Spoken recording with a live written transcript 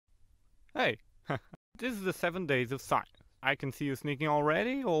Hey, this is the 7 days of science. I can see you sneaking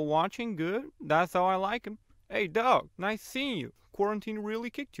already or watching. Good. That's how I like 'em. Hey, dog. Nice seeing you. Quarantine really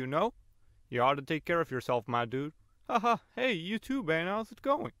kicked you, no? You ought to take care of yourself, my dude. Haha. Hey, you too, Ben. How's it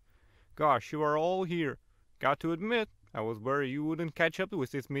going? Gosh, you are all here. Got to admit, I was worried you wouldn't catch up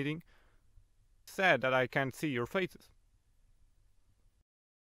with this meeting. Sad that I can't see your faces.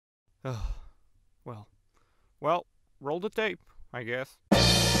 well, well, roll the tape, I guess.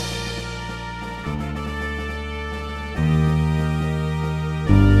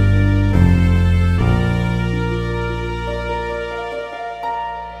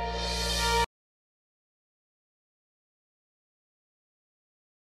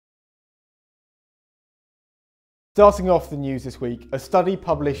 Starting off the news this week, a study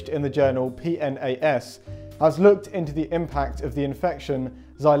published in the journal PNAS has looked into the impact of the infection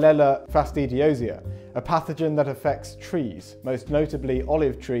Xylella fastidiosa, a pathogen that affects trees, most notably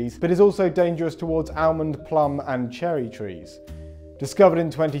olive trees, but is also dangerous towards almond, plum and cherry trees. Discovered in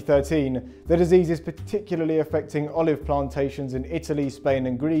 2013, the disease is particularly affecting olive plantations in Italy, Spain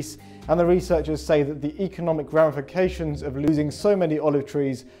and Greece, and the researchers say that the economic ramifications of losing so many olive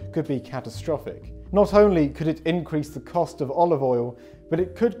trees could be catastrophic. Not only could it increase the cost of olive oil, but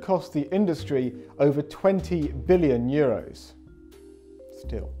it could cost the industry over 20 billion euros.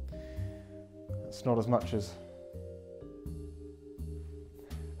 Still, that's not as much as...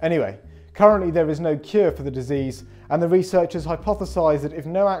 Anyway, currently there is no cure for the disease, and the researchers hypothesise that if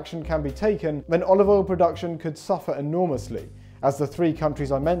no action can be taken, then olive oil production could suffer enormously, as the three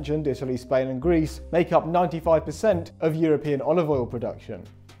countries I mentioned, Italy, Spain and Greece, make up 95% of European olive oil production.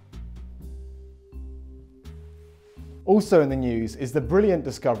 Also in the news is the brilliant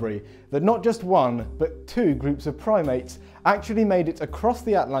discovery that not just one, but two groups of primates actually made it across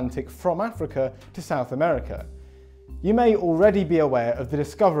the Atlantic from Africa to South America. You may already be aware of the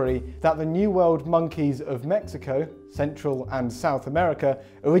discovery that the New World monkeys of Mexico, Central and South America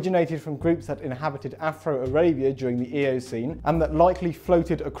originated from groups that inhabited Afro-Arabia during the Eocene and that likely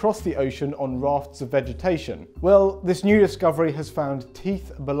floated across the ocean on rafts of vegetation. Well, this new discovery has found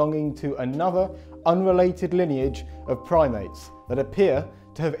teeth belonging to another unrelated lineage of primates that appear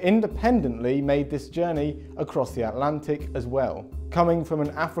to have independently made this journey across the Atlantic as well, coming from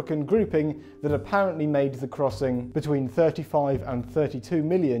an African grouping that apparently made the crossing between 35 and 32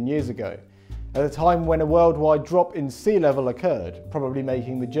 million years ago, at a time when a worldwide drop in sea level occurred, probably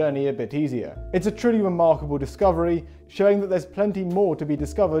making the journey a bit easier. It's a truly remarkable discovery, showing that there's plenty more to be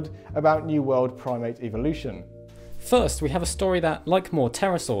discovered about New World primate evolution. First, we have a story that, like more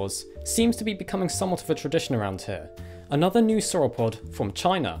pterosaurs, seems to be becoming somewhat of a tradition around here. Another new sauropod from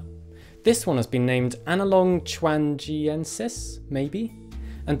China. This one has been named Analong chuangiensis, maybe?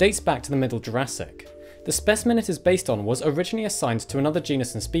 And dates back to the Middle Jurassic. The specimen it is based on was originally assigned to another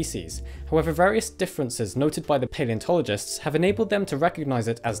genus and species, however various differences noted by the paleontologists have enabled them to recognise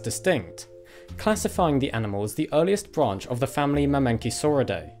it as distinct, classifying the animal as the earliest branch of the family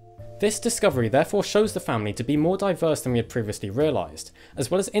Mamenchisauridae. This discovery therefore shows the family to be more diverse than we had previously realised,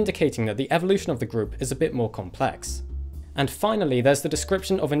 as well as indicating that the evolution of the group is a bit more complex. And finally, there's the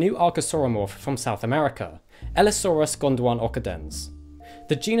description of a new archosauromorph from South America, Elasaurus gondwanoccidens.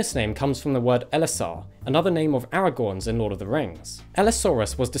 The genus name comes from the word Elisar, another name of Aragorns in Lord of the Rings.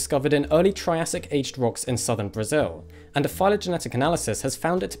 Elasaurus was discovered in early Triassic aged rocks in southern Brazil, and a phylogenetic analysis has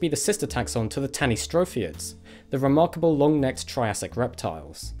found it to be the sister taxon to the Tanystrophiids, the remarkable long-necked Triassic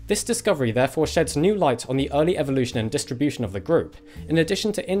reptiles. This discovery therefore sheds new light on the early evolution and distribution of the group, in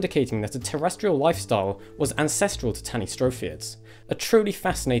addition to indicating that a terrestrial lifestyle was ancestral to Tanystrophiids, a truly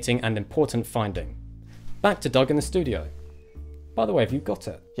fascinating and important finding. Back to Doug in the studio. By the way, have you got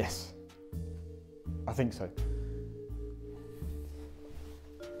it? Yes, I think so.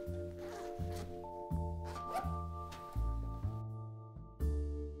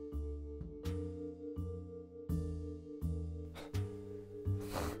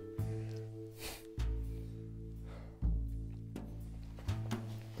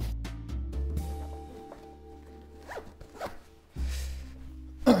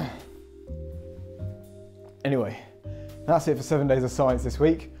 Anyway, that's it for 7 days of science this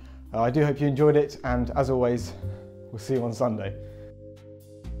week. I do hope you enjoyed it, and as always, we'll see you on Sunday.